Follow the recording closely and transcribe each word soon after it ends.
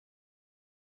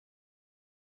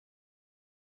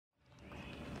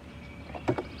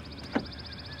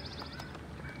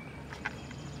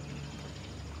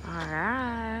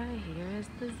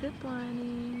zip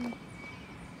lining.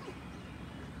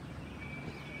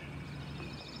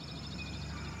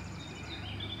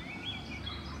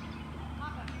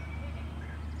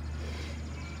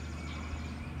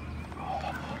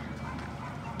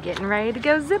 Getting ready to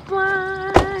go zip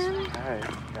line. Alright,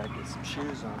 gotta get some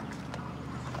shoes on.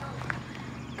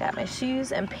 Got my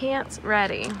shoes and pants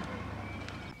ready.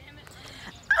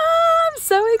 I'm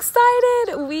so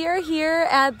excited. We are here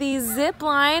at the zip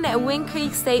line at Wind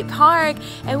Creek State Park,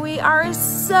 and we are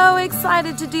so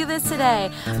excited to do this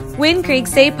today. Wind Creek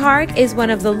State Park is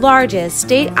one of the largest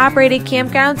state-operated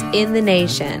campgrounds in the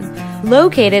nation.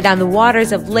 Located on the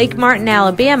waters of Lake Martin,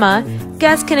 Alabama,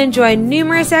 guests can enjoy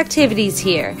numerous activities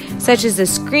here, such as the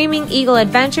Screaming Eagle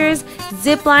Adventures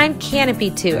Zipline Canopy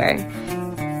Tour.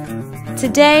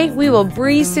 Today, we will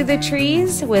breeze through the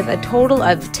trees with a total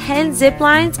of 10 zip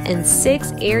lines and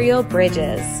 6 aerial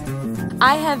bridges.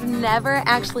 I have never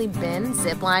actually been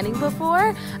ziplining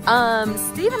before.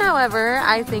 Steven, however,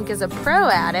 I think is a pro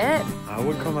at it. I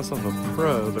wouldn't call myself a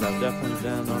pro, but I've definitely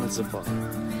been on a zip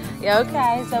line. Yeah,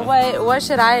 okay, so what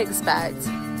should I expect?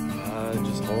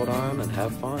 Just hold on and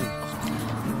have fun.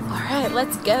 All right,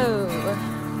 let's go.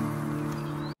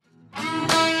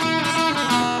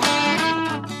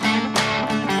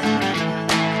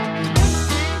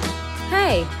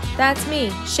 Hey, that's me,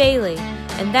 Shaylee,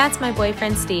 and that's my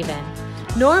boyfriend, Steven.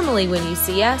 Normally when you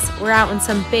see us, we're out on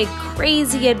some big,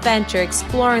 crazy adventure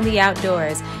exploring the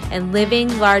outdoors and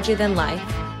living larger than life.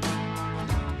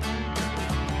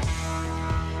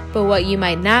 But what you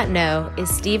might not know is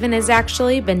Steven has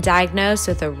actually been diagnosed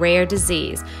with a rare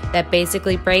disease that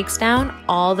basically breaks down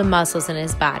all the muscles in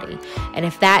his body. And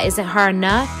if that isn't hard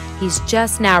enough, he's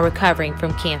just now recovering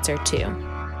from cancer too.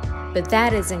 But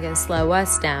that isn't going to slow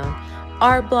us down.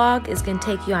 Our blog is going to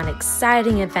take you on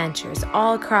exciting adventures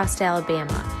all across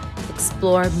Alabama,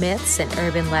 explore myths and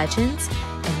urban legends,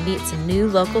 and meet some new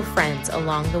local friends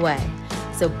along the way.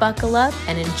 So buckle up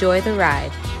and enjoy the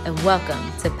ride, and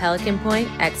welcome to Pelican Point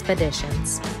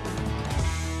Expeditions.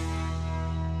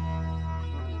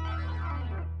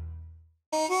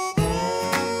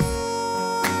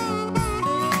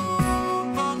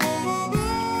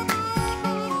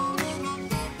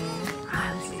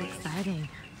 Wow, this is exciting.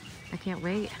 I can't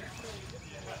wait.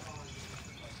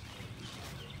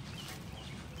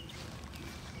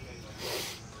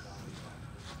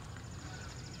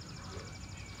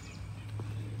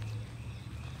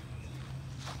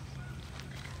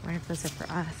 I wonder if those are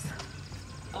for us.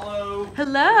 Hello.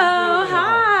 Hello.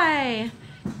 Hi.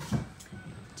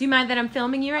 Do you mind that I'm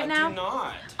filming you right now? I do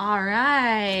not. All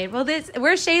right. Well,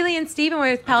 we're Shaylee and Steven.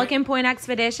 We're with Pelican Point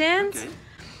Expeditions. Okay.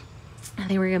 I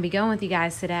think we're going to be going with you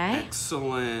guys today.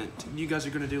 Excellent. You guys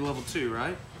are going to do level 2,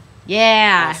 right?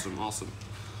 Yeah. Awesome, awesome.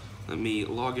 Let me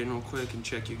log in real quick and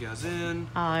check you guys in.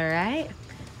 All right.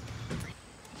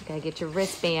 You got to get your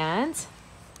wristbands.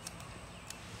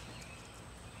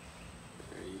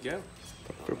 There you go.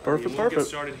 Perfect. We'll get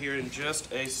started here in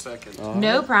just a second.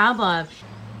 No problem.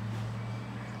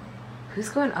 Who's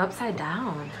going upside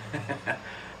down?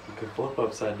 You could flip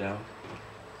upside down.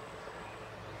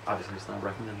 Obviously, it's not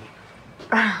recommended.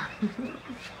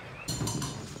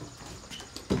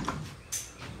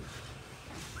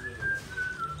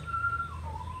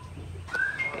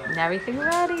 Getting everything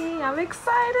ready. I'm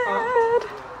excited.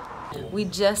 We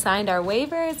just signed our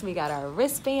waivers. We got our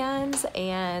wristbands,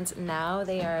 and now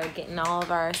they are getting all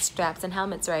of our straps and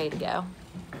helmets ready to go.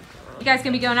 You guys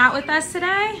gonna be going out with us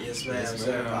today? Yes, ma'am.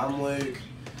 So I'm Luke.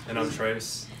 And I'm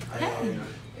Trace. Hey.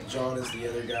 John is the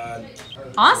other guy.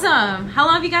 Awesome. How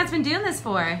long have you guys been doing this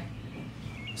for?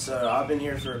 So I've been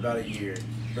here for about a year,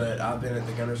 but I've been at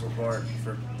the Guntersville Park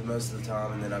for the most of the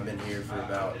time, and then I've been here for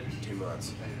about 2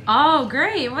 months. Oh,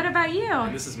 great. What about you?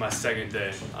 And this is my second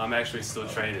day. I'm actually still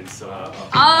training, so.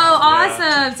 Oh,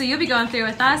 awesome. So you'll be going through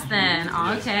with us then.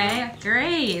 Okay,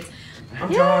 great.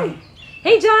 I'm John.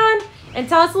 Hey, John. And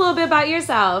tell us a little bit about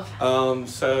yourself.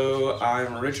 So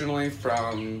I'm originally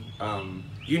from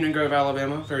Union Grove,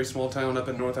 Alabama, very small town up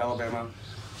in North Alabama.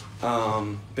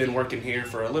 Been working here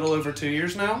for a little over 2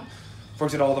 years now.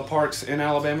 Worked at all the parks in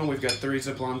Alabama. We've got 3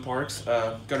 zipline parks,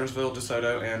 Guntersville,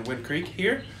 DeSoto, and Wind Creek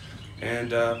here.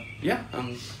 And yeah,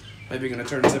 I'm maybe gonna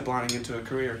turn ziplining into a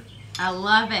career. I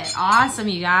love it. Awesome,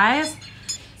 you guys.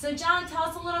 So John, tell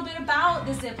us a little bit about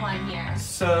the zipline here.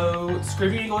 So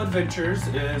Screaming Eagle Adventures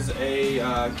is a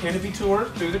canopy tour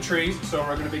through the trees. So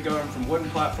we're gonna be going from wooden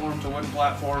platform to wooden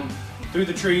platform through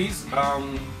the trees.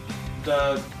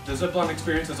 The zipline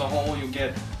experience as a whole, you'll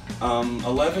get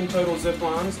 11 total zip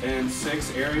lines and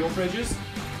 6 aerial bridges.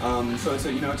 So it's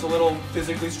a little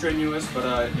physically strenuous,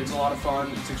 but it's a lot of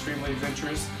fun. It's extremely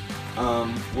adventurous.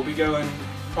 We'll be going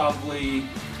probably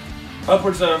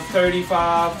upwards of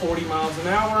 35, 40 miles an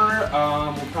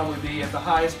hour. We'll probably be at the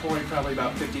highest point, probably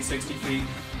about 50, 60 feet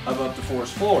above the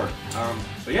forest floor.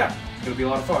 So yeah, it's gonna be a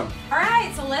lot of fun. All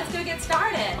right, so let's go get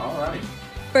started. Alrighty.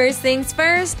 First things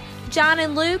first, John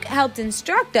and Luke helped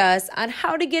instruct us on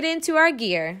how to get into our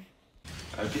gear.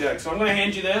 Okay, so I'm gonna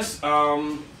hand you this.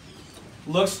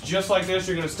 Looks just like this.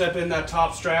 You're gonna step in that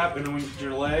top strap and with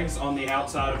your legs on the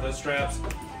outside of those straps.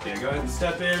 Yeah, go ahead and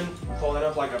step in, pull that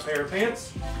up like a pair of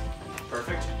pants.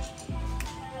 Perfect.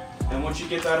 And once you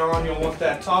get that on, you'll want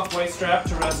that top waist strap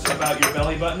to rest about your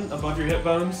belly button, above your hip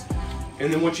bones.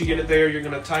 And then once you get it there, you're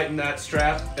gonna tighten that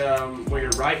strap where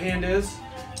your right hand is.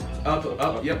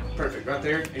 Up, yep, perfect, right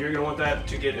there. And you're gonna want that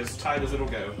to get as tight as it'll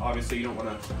go. Obviously, you don't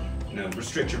wanna,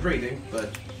 restrict your breathing,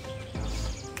 but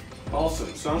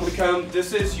awesome. So I'm gonna come,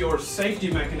 this is your safety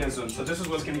mechanism. So this is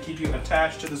what's gonna keep you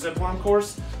attached to the zip line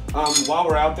course. While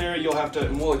we're out there, you'll have to,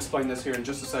 and we'll explain this here in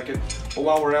just a second, but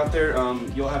while we're out there,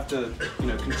 you'll have to,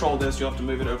 control this. You'll have to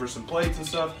move it over some plates and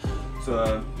stuff.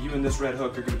 So you and this red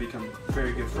hook are gonna become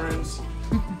very good friends.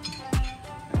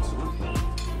 Excellent.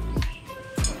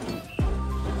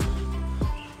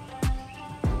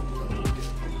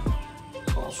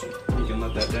 Awesome. You can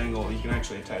let that dangle. You can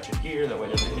actually attach it here. That way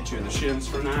it doesn't hit you in the shins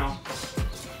for now.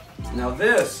 Now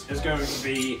this is going to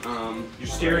be your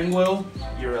steering wheel,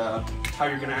 how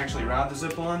you're going to actually ride the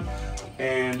zip line.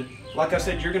 And like I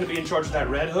said, you're going to be in charge of that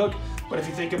red hook. But if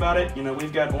you think about it,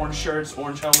 we've got orange shirts,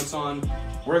 orange helmets on.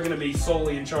 We're going to be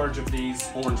solely in charge of these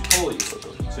orange pulleys.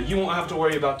 So you won't have to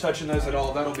worry about touching those at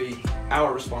all. That'll be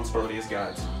our responsibility as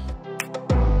guides.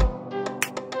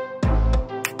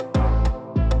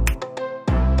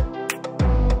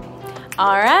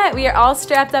 All right, we are all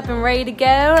strapped up and ready to go.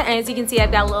 And as you can see,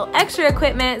 I've got a little extra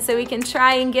equipment so we can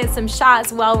try and get some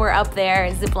shots while we're up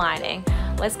there zip lining.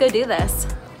 Let's go do this.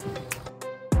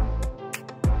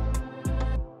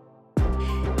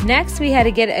 Next, we had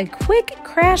to get a quick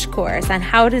crash course on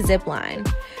how to zip line.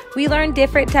 We learned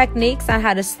different techniques on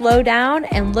how to slow down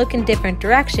and look in different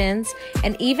directions,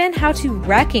 and even how to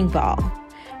wrecking ball,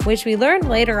 which we learned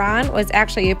later on was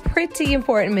actually a pretty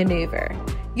important maneuver.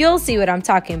 You'll see what I'm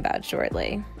talking about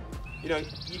shortly. You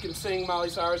can sing Miley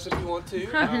Cyrus if you want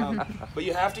to, but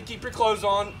you have to keep your clothes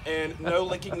on and no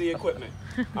licking the equipment.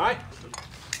 All right?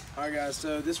 All right, guys,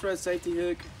 so this red safety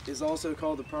hook is also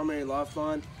called the primary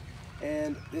lifeline,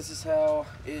 and this is how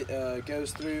it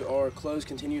goes through our closed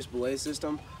continuous belay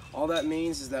system. All that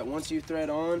means is that once you thread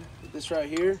on this right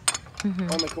here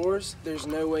on the course, there's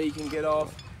no way you can get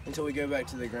off until we go back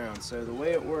to the ground. So the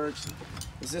way it works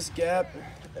is this gap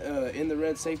in the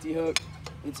red safety hook,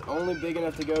 it's only big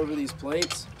enough to go over these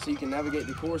plates so you can navigate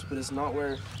the course, but it's not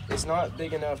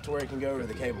big enough to where it can go over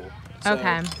the cable. So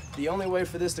Okay. The only way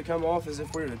for this to come off is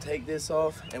if we were to take this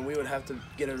off, and we would have to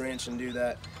get a wrench and do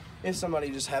that if somebody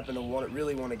just happened to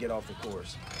really want to get off the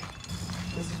course.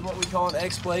 This is what we call an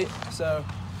X plate. So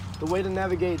the way to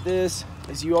navigate this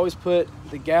is you always put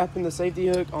the gap in the safety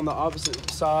hook on the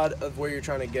opposite side of where you're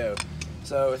trying to go.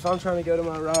 So if I'm trying to go to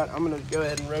my right, I'm going to go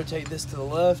ahead and rotate this to the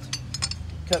left,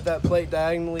 cut that plate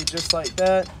diagonally just like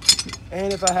that.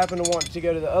 And if I happen to want to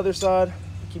go to the other side,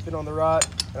 keep it on the right,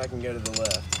 and I can go to the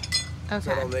left. Okay. Does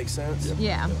that all make sense?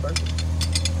 Yeah. Perfect.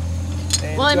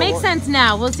 And Well, if it y'all makes want- sense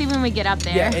now. We'll see when we get up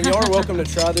there. Yeah, and y'all are welcome to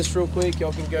try this real quick.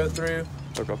 Y'all can go through,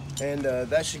 Okay. and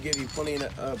that should give you plenty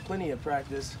of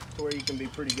practice to where you can be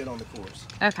pretty good on the course.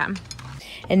 Okay.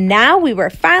 And now we were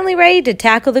finally ready to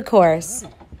tackle the course.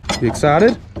 You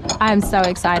excited? I'm so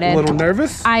excited. A little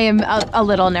nervous? I am a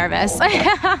little nervous.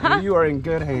 You are in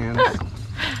good hands.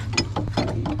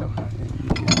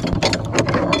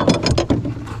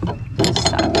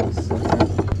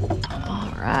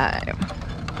 All right.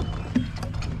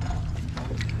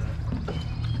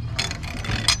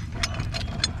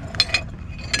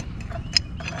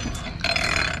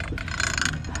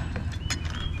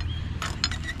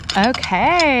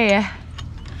 Okay.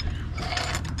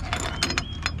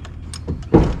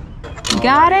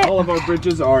 Got it? All of our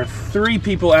bridges are 3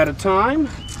 people at a time.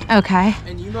 Okay.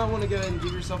 And you might want to go ahead and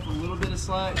give yourself a little bit of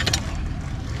slack.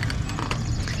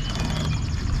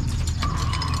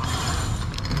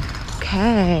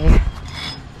 Okay.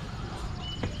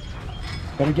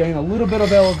 Gotta gain a little bit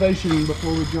of elevation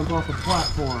before we jump off a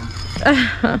platform.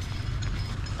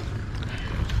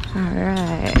 All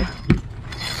right.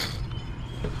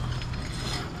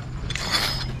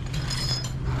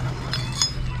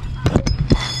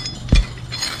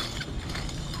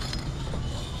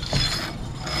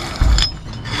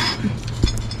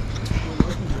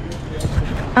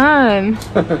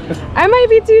 I might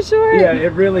be too short. Yeah,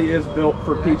 it really is built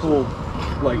for people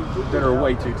like that are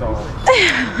way too tall.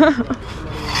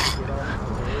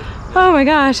 Oh my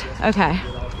gosh. Okay.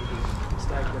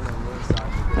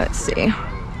 Let's see.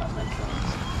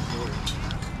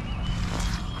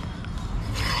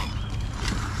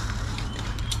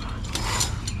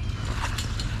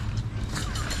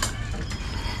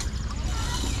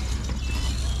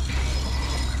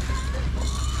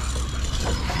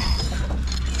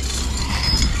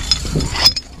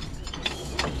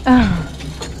 Oh.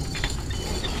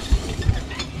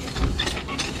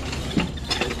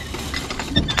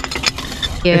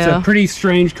 It's a pretty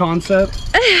strange concept.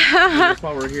 That's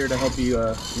why we're here to help you,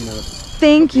 you know.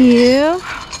 Thank you.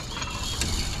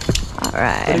 All But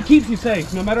right. it keeps you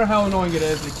safe, no matter how annoying it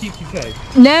is. It keeps you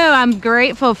safe. No, I'm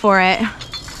grateful for it.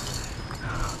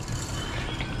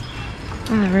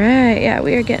 All right. Yeah,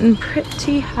 we are getting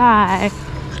pretty high.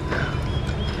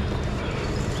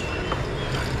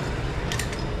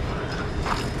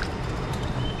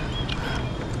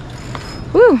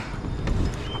 Woo.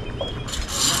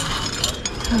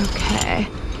 Okay.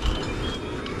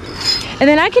 And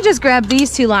then I could just grab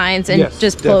these two lines and Yes,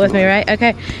 just pull it with me, definitely.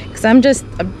 right? Okay. Because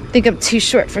I think I'm too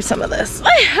short for some of this.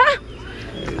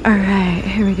 All right,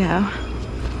 here we go.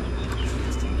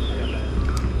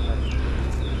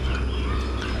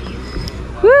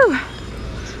 Woo.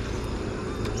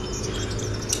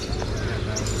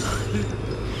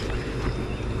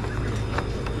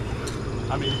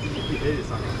 I mean, if you did, it's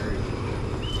not gonna hurt.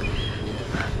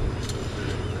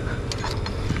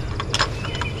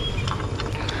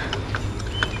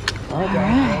 All right, All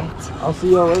guys. right. I'll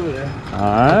see y'all over there.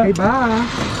 Alright. Hey,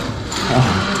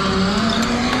 bye.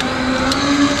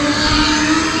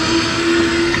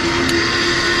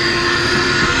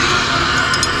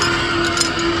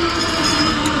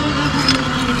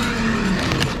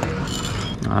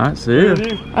 Alright, see you.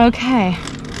 Okay.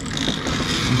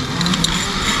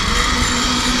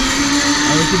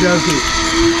 Okie dokie.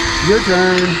 Your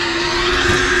turn.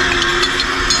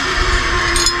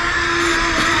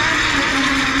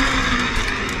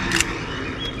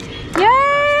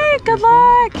 Yay! Good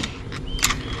luck.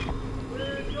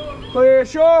 Clear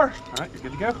shore. All right, you're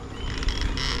good to go.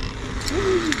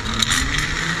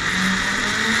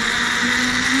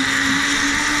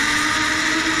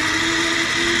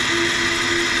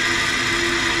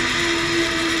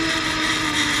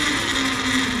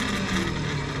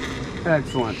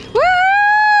 Excellent.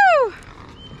 Woo!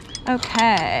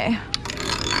 Okay.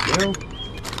 Go.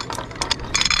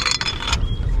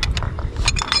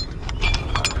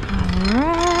 All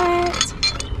right.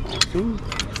 Awesome.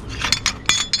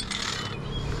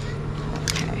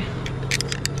 Okay.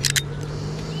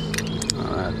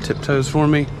 All right, tiptoes for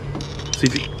me. See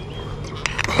if you.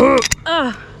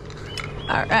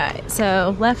 All right.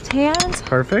 So left hand.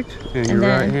 Perfect. And your And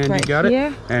right then hand, right you got here.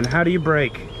 it. And how do you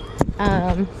brake?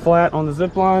 Flat on the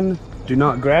zip line. Do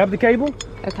not grab the cable.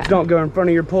 Okay. Don't go in front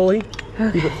of your pulley.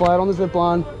 Keep it flat on the zip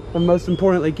line. And most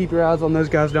importantly, keep your eyes on those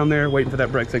guys down there waiting for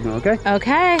that brake signal, okay?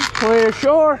 Okay. Clear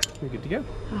shore. You're good to go.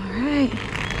 All right.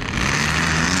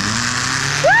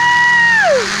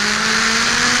 Woo!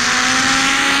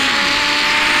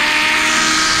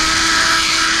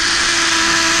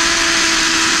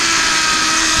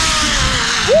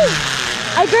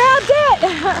 I grabbed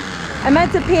it. I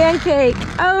meant to pancake.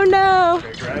 Oh no.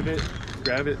 Okay, grab it.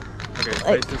 Grab it. Okay,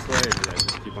 Like- face this way. And yeah,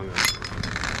 just keep on going.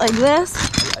 Like this.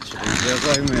 Just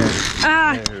like me.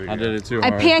 Ah, There we I go. did it too I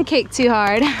hard. pancaked too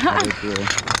hard. I did too.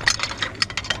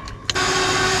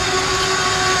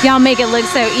 Y'all make it look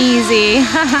so easy. Want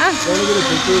to get a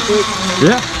picture real quick?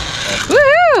 Yeah.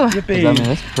 Woohoo! I mean,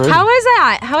 that's pretty. How was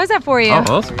that? How was that for you? Oh,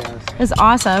 awesome. It was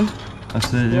awesome.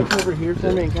 That's it. Step over here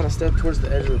for me and kind of step towards the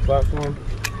edge of the platform.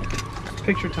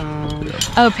 Picture time.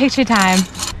 Oh, picture time.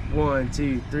 1,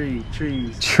 2, 3,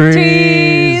 trees.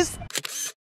 Trees.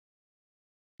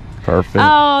 Perfect.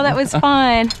 Oh, that was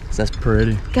fun. That's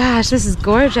pretty. Gosh, this is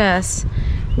gorgeous.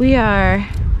 We are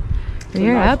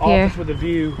Nice up here. office with a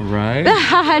view. Right?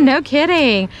 No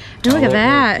kidding. Look at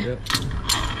that. Yep.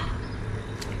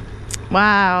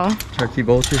 Wow. Turkey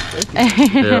vulture.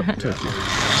 Yep.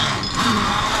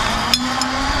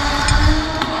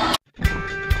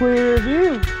 Clear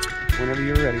view. Whenever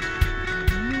you're ready.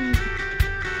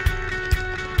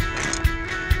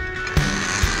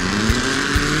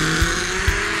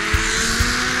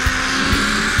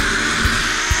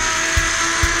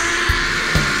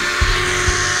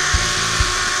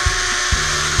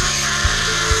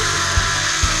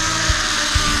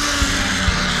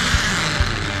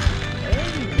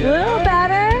 A little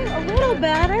better. A little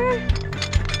better.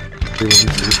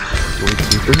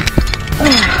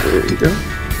 There you go.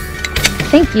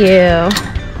 Thank you.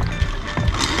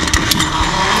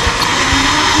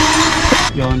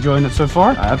 Y'all enjoying it so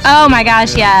far? Absolutely. Oh my gosh,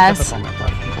 Step yes. up on that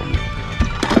platform for me.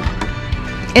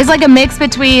 It's like a mix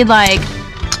between like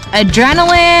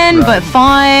adrenaline but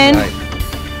fun. Right.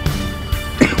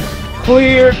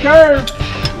 Clear curve.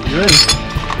 You ready?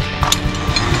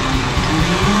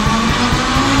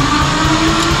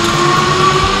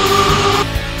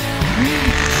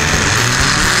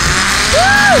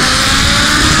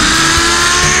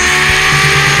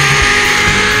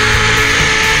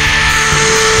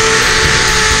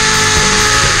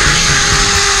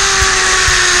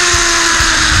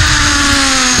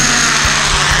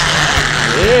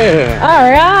 Yeah. All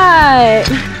right.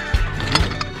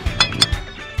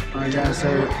 Alright guys, so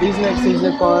these next two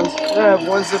zip lines, I have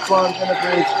one zip line and a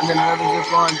bridge and then another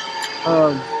zip line.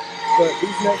 But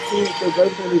these next two, they're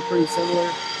both going to be pretty similar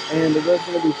and they're both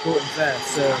going to be short and fast.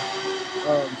 So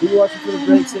be watching for the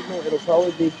brake signal. It'll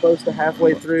probably be close to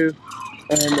halfway through.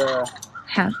 And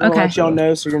I'll let y'all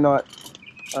know so you're not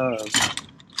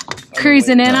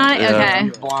Cruising in on it? Yeah. Okay.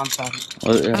 blindsided.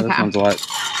 Well, yeah, Okay. This one's a lot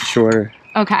shorter.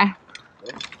 Okay.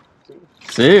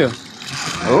 See you.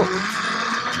 Oh.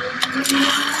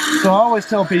 So I always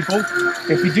tell people,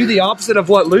 if you do the opposite of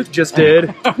what Luke just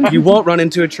did, you won't run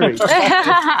into a tree.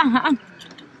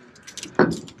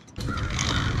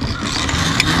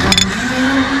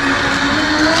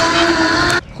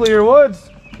 Clear woods.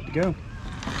 Good to go.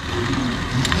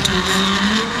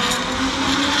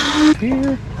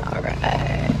 Here. All right.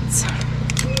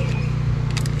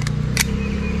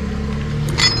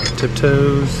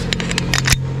 Tiptoes.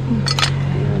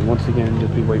 And once again,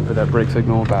 just be waiting for that brake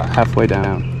signal about halfway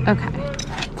down. Okay.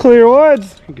 Clear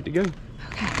woods. Good to go.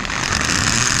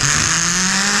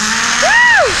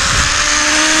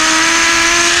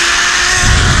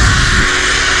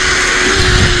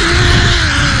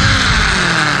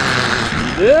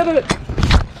 Did it.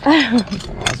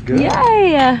 That's good.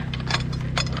 Yay!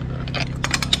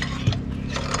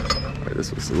 Wait,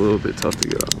 this was a little bit tough to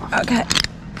get off. Okay.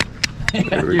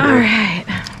 There we go. All right.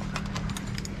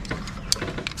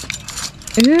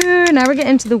 Ooh, now we're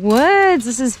getting into the woods.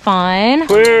 This is fun.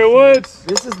 Clear woods.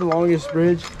 This is the longest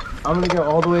bridge. I'm gonna go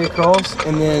all the way across,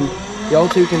 and then y'all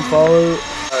two can follow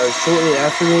shortly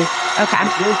after me. Okay.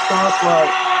 You'll stop like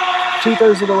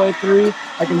 2/3 of the way through.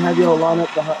 I can have y'all line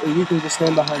up behind, or you can just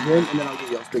stand behind him, and then I'll get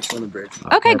y'all fixed on the bridge.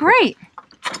 Okay, great.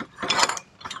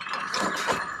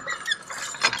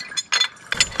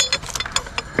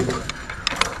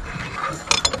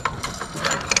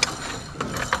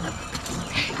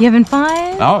 You having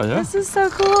fun? Oh, yeah. This is so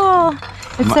cool.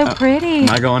 It's so pretty. Am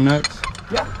I going next?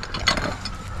 Yeah.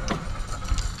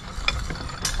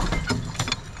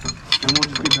 And we'll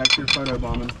just get back to your photo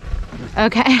bombing.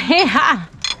 Okay.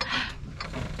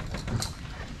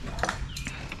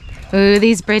 Ooh,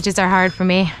 these bridges are hard for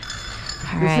me.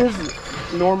 All right. This is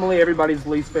normally everybody's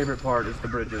least favorite part is the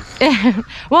bridges.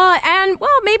 well,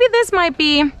 maybe this might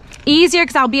be easier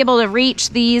because I'll be able to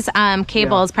reach these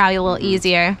cables probably a little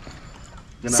easier.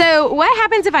 So what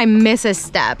happens if I miss a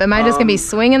step? Am I just gonna be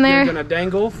swinging there? You're gonna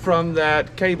dangle from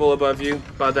that cable above you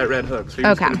by that red hook. So you're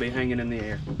just gonna be hanging in the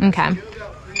air. Okay.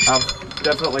 I've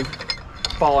definitely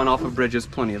fallen off of bridges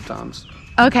plenty of times.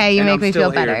 Okay, you And make I'm me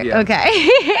feel still here, better. yeah.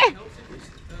 Okay.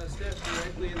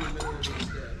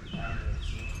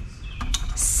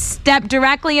 Step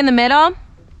directly in the middle?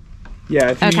 Yeah,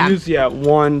 if you Okay. use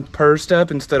one per step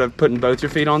instead of putting both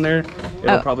your feet on there,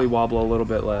 it'll Oh. probably wobble a little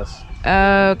bit less.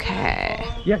 Okay.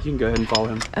 Yeah, you can go ahead and follow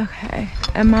him. Okay.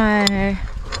 Am I...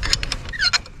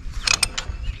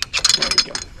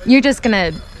 You're just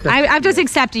gonna... I've just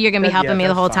accepted you're gonna be helping me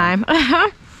the whole time.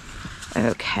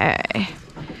 Okay.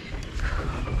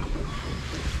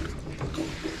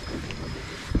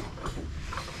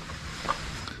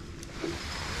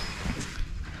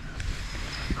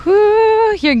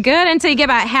 Whew, you're good until you get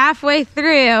about halfway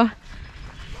through.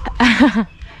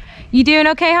 You doing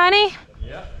okay, honey?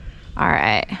 Yeah. All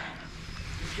right.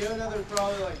 Go another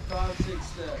probably like 5-6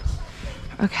 steps.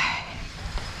 Okay.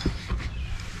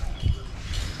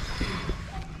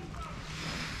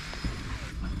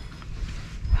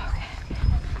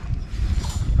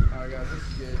 Alright guys, this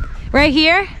is good. Right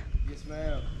here? Yes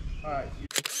ma'am. Alright.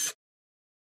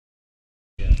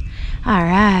 All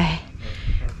right.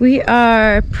 We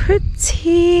are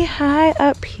pretty high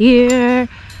up here.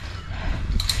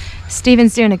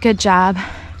 Steven's doing a good job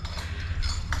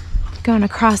going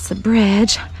across the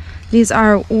bridge. These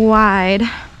are wide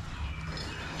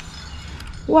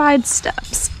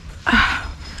steps.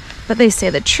 But they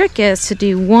say the trick is to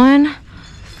do 1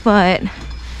 foot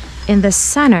in the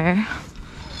center.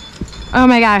 Oh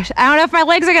my gosh, I don't know if my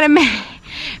legs are gonna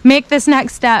make this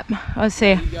next step. Let's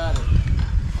see. You got it.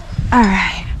 All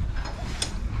right.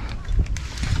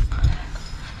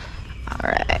 All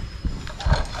right.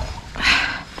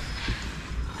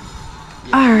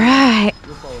 All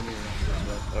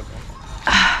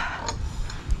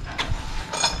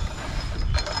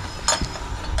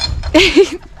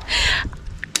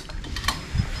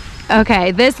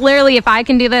Okay, this literally, if I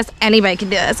can do this, anybody can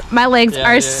do this. My legs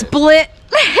are split.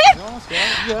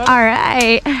 All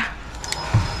right.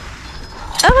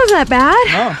 That wasn't that bad.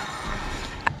 No.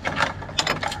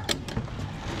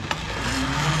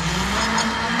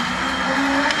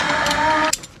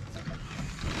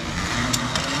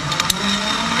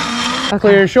 Okay.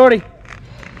 Clear, shorty.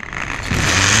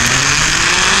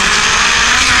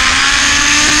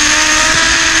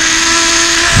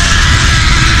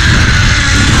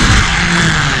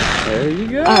 There you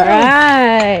go. All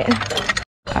right.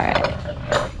 All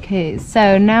right. Okay,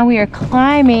 so now we are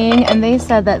climbing, and they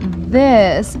said that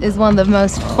this is one of the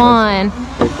most fun.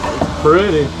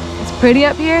 Pretty. It's pretty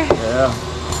up here? Yeah.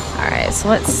 All right, so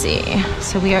let's see.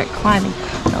 So we are climbing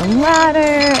the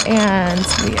ladder, and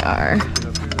we are,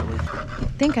 I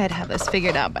think I'd have this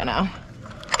figured out by now.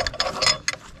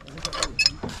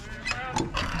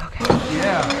 Okay.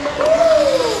 Yeah.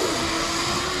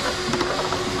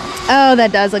 Oh,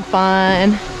 that does look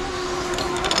fun.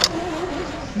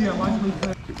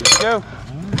 Let's go.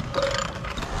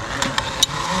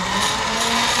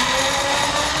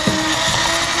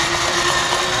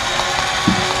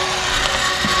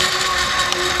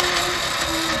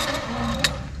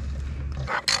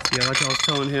 Yeah, like I was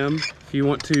telling him, if you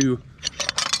want to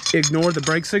ignore the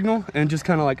brake signal and just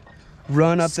kind of like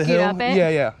run up the Scoot hill. up it?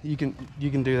 Yeah, you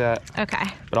can do that. Okay.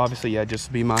 But obviously, yeah,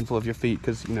 just be mindful of your feet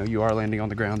because you know you are landing on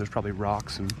the ground. There's probably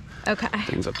rocks and Okay.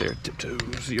 things up there.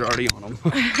 Tiptoes, you're already on them.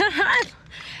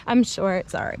 I'm short.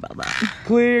 Sorry about that.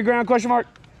 Clear ground? Question mark.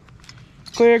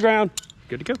 Clear ground.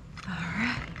 Good to go.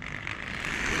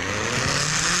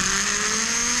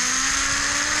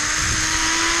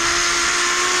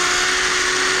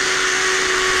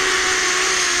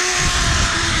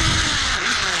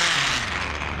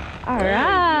 All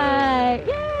right.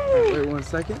 Yay. Wait 1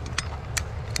 second.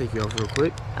 Take you off real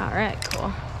quick, All right,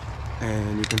 cool.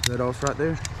 and you can set off right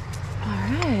there. All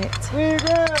right. Clear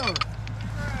ground.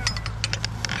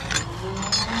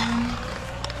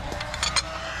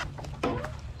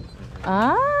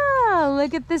 Ah,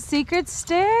 look at the secret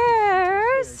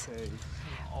stairs.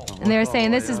 And they were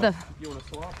saying this is the, You want to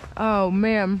swap? oh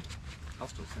man, I'll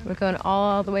still we're going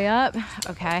all the way up.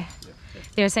 Okay.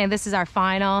 They were saying this is our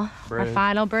final Bridge.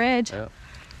 bridge. Yep.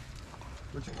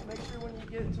 Make sure when you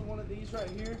get to one of these right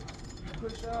here, you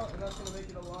push out, and that's going to make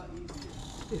it a lot easier.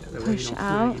 Yeah, that way Push you don't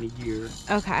out. feel any gear.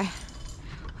 Okay.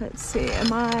 Let's see,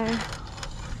 am I?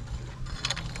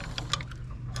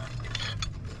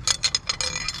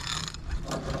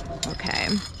 Okay.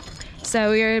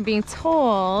 So we are being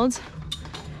told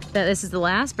that this is the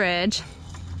last bridge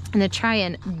and to try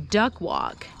and duck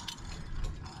walk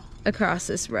across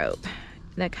this rope.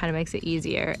 That kind of makes it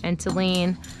easier, and to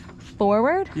lean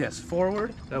forward. Yes,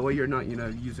 forward. That way you're not, you know,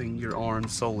 using your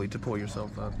arms solely to pull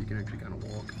yourself up. You can actually kind of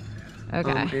walk.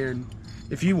 Okay. And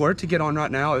if you were to get on right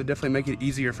now, it would definitely make it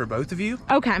easier for both of you.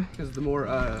 Okay. Because the more,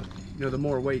 you know, the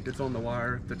more weight that's on the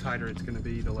wire, the tighter it's going to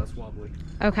be, the less wobbly.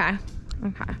 Okay.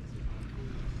 Okay.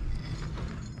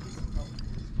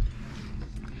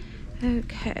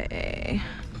 Okay.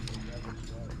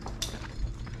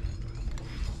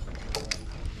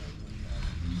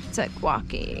 It's like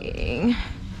walking.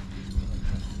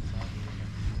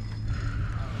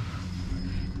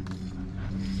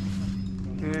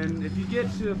 And if you get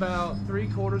to about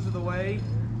 3/4 of the way,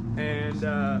 and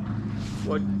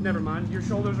well, never mind, your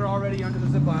shoulders are already under the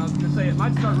zip line. I was gonna say it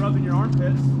might start rubbing your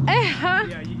armpits.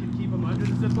 Yeah, you can keep them under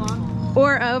the zip line.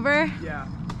 Or over. Yeah,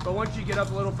 but once you get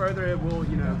up a little further, it will,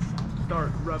 you know,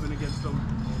 start rubbing against them.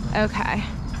 Okay.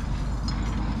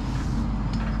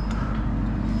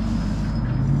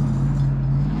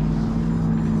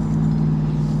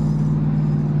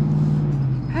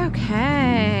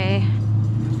 Okay.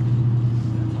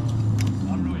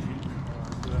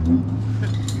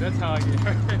 That's how I get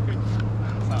hurt.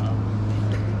 That's how.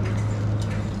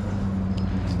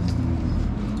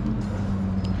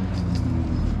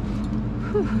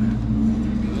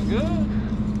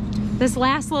 Good. This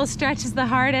last little stretch is the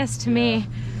hardest to me.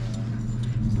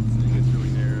 It's really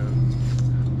narrow.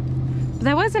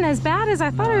 That wasn't as bad as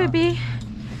I thought it would be.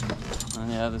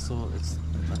 Yeah, this little, that's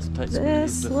a tight squeeze.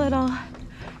 This but- little.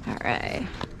 All right.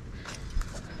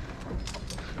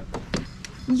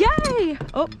 Yay!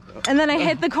 Oh, and then I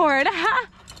hit the cord.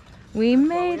 We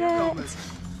made it.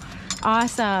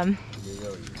 Awesome.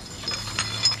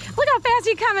 Look how fast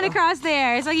you're coming across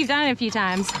there. It's like you've done it a few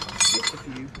times.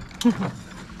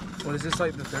 What is this,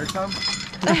 like the third time?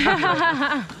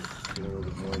 get a little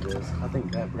bit more of this. I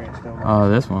think that branch down. Oh,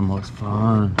 this one looks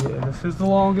fun. Yeah, this is the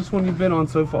longest one you've been on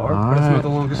so far. All But it's right. not the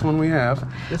longest one we have.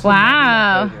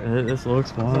 Wow. This looks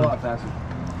It's a fun. lot faster.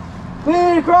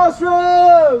 Clean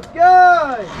crossroads,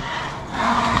 guys!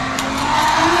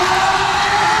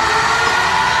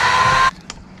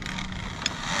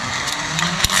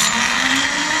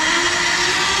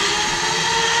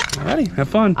 Alrighty, have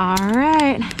fun. All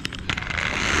right.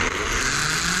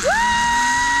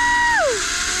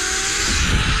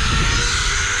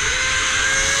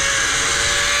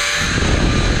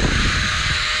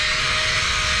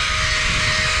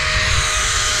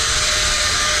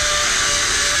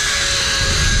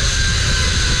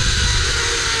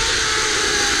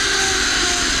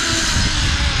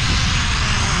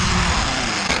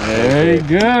 Very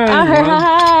good. All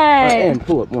right. And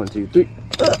pull up 1, 2, 3.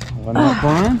 Wasn't that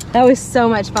fun? That was so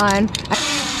much fun.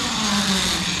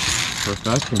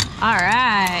 Perfection. All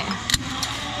right.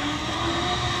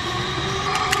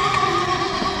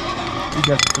 You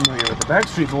guys are familiar with the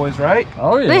Backstreet Boys, right?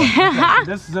 Oh yeah.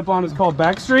 This zip line is called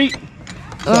Backstreet.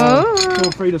 So Oh.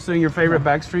 feel free to sing your favorite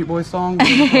Backstreet Boys song.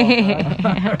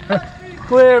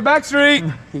 Clear,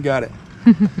 Backstreet. You got it.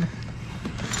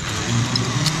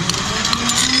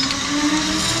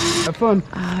 Have fun.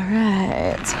 All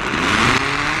right.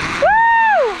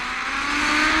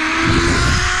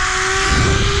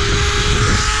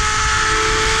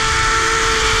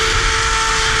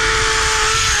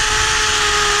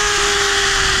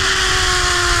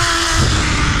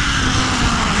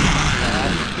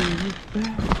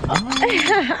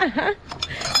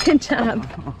 Good job.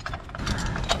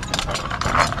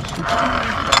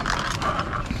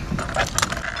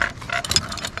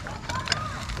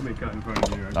 Let me cut in front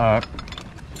of you. Right? All right.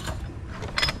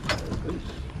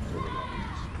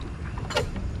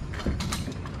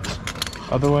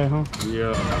 Other way, huh?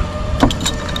 Yeah.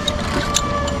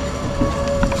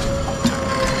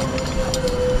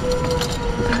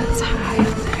 That's high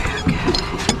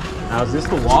there. Now is this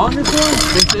the longest one?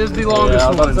 This is the longest Yeah, I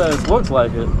was one. about to say, it looks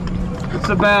like it. It's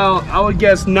about, I would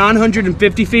guess,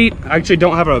 950 feet. I actually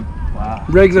don't have a Wow.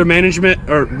 regular measurement,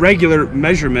 but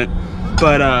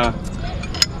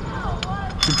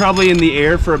you're probably in the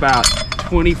air for about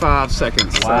 25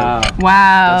 seconds. So Wow. that's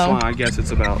Wow. why I guess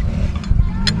it's about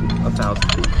 1,000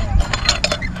 feet.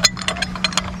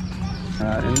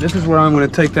 And this is where I'm going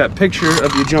to take that picture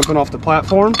of you jumping off the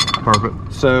platform. Perfect.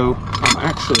 So I'm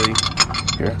actually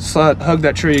here. Hug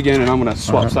that tree again, and I'm going to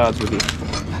swap sides with you.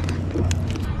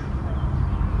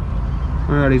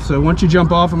 Alrighty. So once you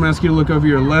jump off, I'm going to ask you to look over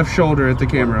your left shoulder at the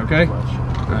camera. Okay?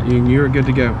 Alright, you're good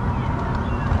to go.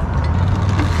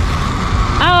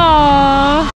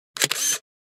 Oh.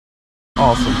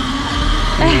 Awesome.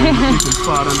 And you can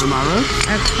slide under my rope.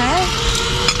 Okay.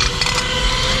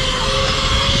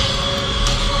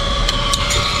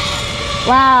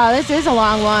 Wow, this is a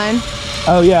long one.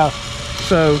 Oh yeah.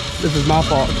 So this is my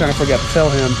fault. I kind of forgot to tell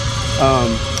him.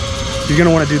 You're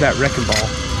gonna want to do that wrecking ball.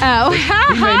 Oh.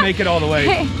 He may make it all the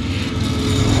way.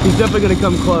 He's definitely gonna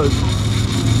come close.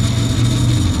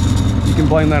 You can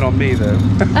blame that on me though.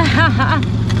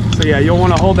 So yeah, you'll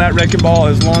want to hold that wrecking ball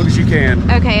as long as you can.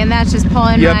 Okay, and that's just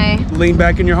pulling Yep. my... Lean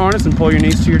back in your harness and pull your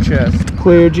knees to your chest.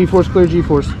 Clear G-force. Clear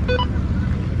G-force. I'm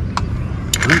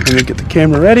gonna get the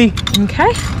camera ready.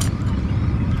 Okay.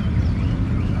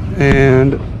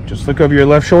 And just look over your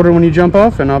left shoulder when you jump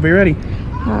off, and I'll be ready.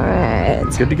 All right.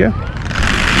 Good to go.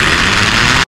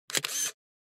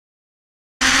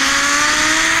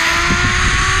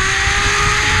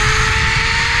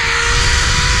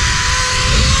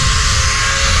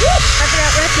 After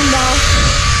that wrecking ball.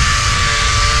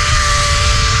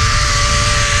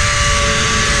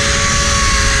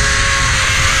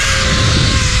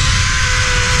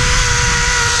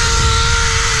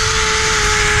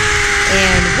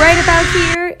 And right about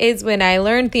here is when I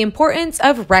learned the importance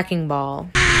of wrecking ball.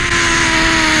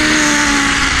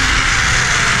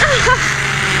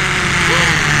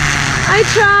 I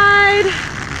tried.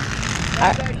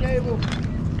 Got that cable.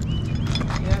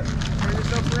 Yep. Turn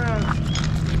yourself around.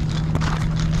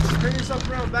 Turn yourself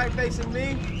around, back facing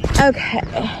me, Okay.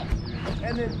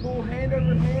 and then pull hand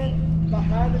over hand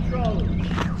behind the trolley.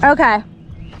 Okay.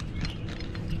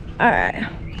 All right.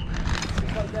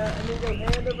 Just like that, and then go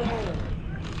hand over hand.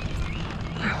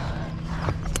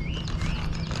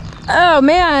 Oh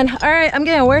man. All right, I'm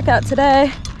getting a workout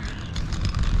today.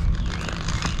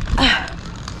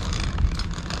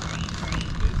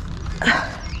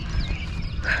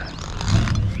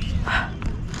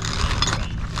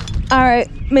 All right,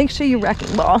 make sure you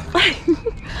wrecking ball.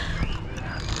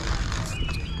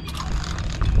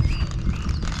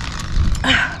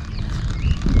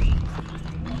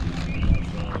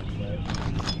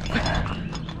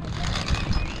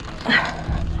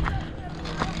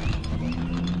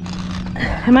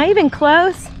 Am I even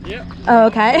close? Yep. Oh,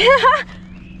 okay.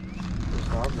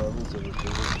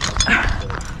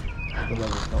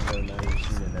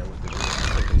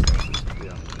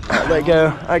 Let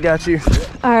go. I got you.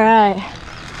 All right.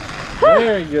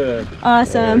 Very good.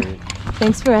 Awesome.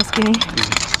 Thanks for rescuing me.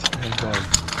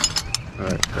 All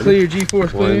right. Clear your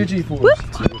G-force. Clear your G-force.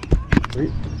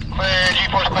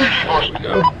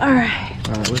 All right.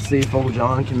 Let's see if old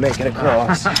John can make it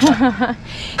across.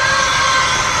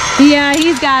 Yeah,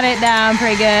 he's got it down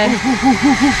pretty good.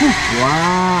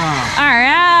 Wow. All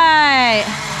right.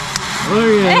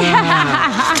 Look at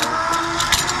that.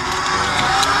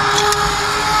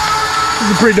 This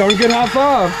is a pretty darn good high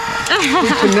five. We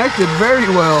connected very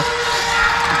well.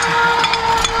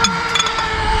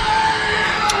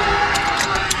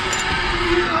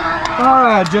 All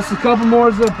right, just a couple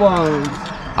more zip lines.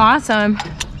 Awesome.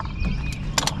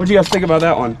 What'd you guys think about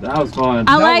that one? That was fun.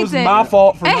 I That liked was it. my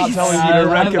fault for not telling you to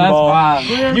wrecking ball. Fine.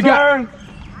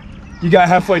 You got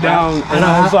halfway down, and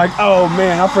I was like, "Oh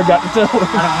man, I forgot to tell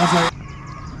him."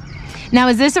 Now,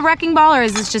 is this a wrecking ball or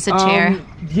is this just a chair?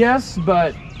 Yes,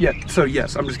 but yeah. So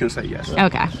yes, I'm just gonna say yes.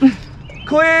 Okay.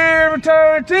 Clear,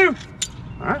 return 2.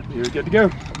 All right, you're good to go.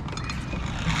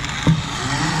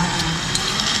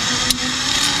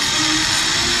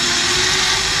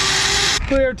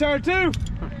 Clear, turn 2.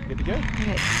 Good to go.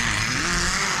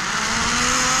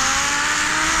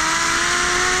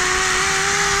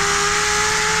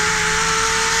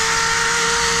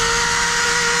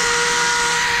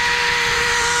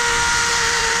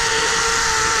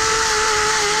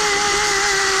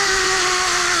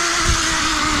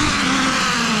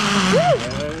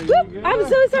 I'm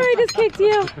so sorry I just kicked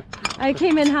you. I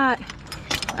came in hot.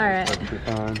 All right. You're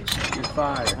fine. You're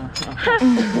fired.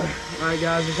 All right,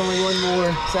 guys, there's only one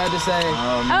more. Sad to say.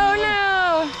 Oh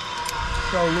no.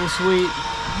 So a little sweet.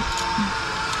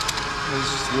 It was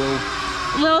just a little.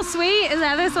 Little Sweet, is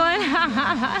that this one?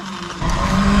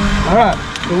 All right,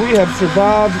 so we have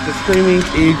survived the Screaming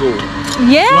Eagle.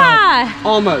 Yeah.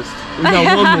 Almost. We got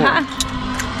one more.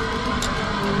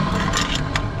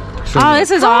 Oh,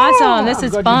 this is awesome. This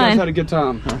is Glad you guys fun. had a good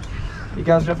time. You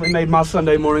guys definitely made my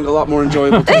Sunday morning a lot more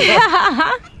enjoyable.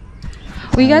 Well,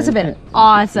 you guys have been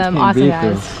awesome. Awesome,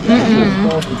 guys.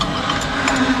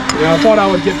 Yeah, I thought I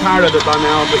would get tired of it by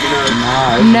now, but you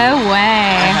know. No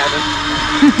way.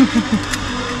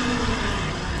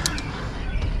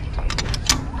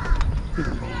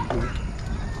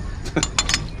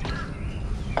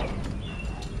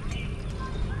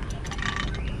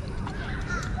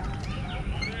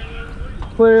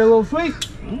 Clear, a little sweet.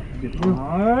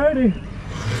 Alrighty.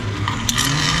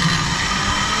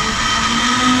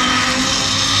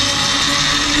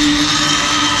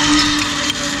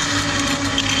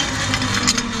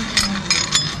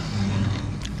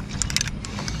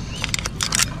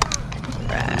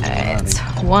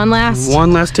 Right. One last.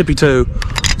 One last tippy toe.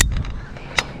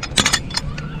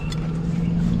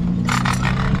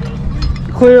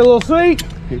 Clear, a little sweet.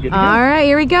 You're good to go. All right,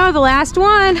 here we go. The last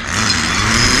one.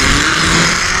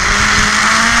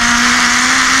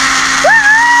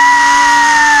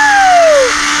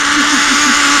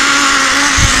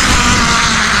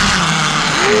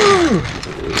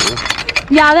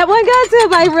 Yeah, that one goes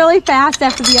by really fast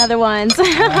after the other ones.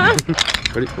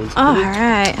 Pretty cool. All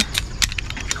right.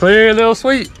 Clear, a little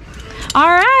sweet. All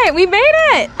right, we made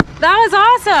it. That was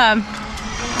awesome.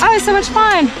 That was so much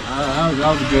fun. That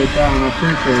was a good time. I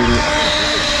appreciate it.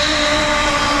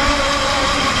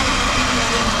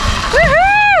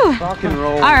 Woohoo! Rock and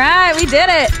roll. All right, we did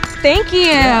it. Thank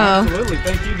you. Absolutely.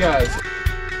 Thank you guys.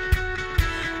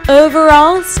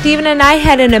 Overall, Steven and I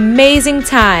had an amazing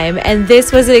time, and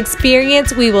this was an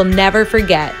experience we will never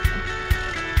forget.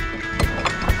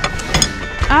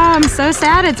 Oh, I'm so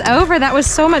sad it's over. That was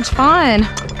so much fun.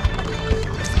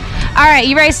 All right,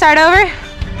 you ready to start over?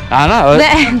 I know.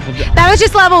 That was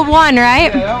just level 1,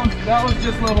 right? Yeah, that was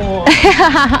just level 1.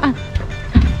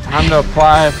 Time to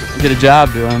apply and get a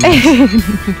job doing this.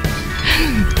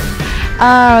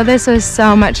 Oh, this was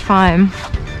so much fun.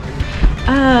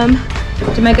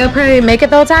 Did my GoPro make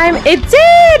it the whole time? It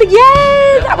did!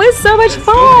 Yay! That was so much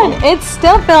fun. It's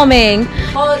still filming.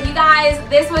 Well, you guys,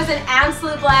 this was an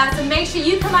absolute blast. So make sure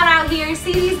you come on out here,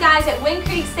 see these guys at Wind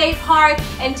Creek State Park,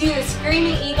 and do the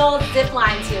Screaming Eagle zip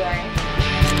line tour.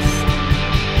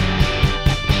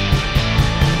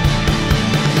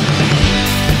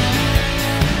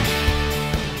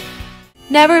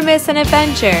 Never miss an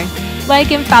adventure.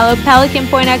 Like and follow Pelican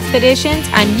Point Expeditions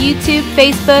on YouTube,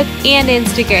 Facebook, and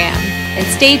Instagram. And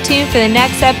stay tuned for the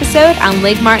next episode on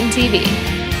Lake Martin TV.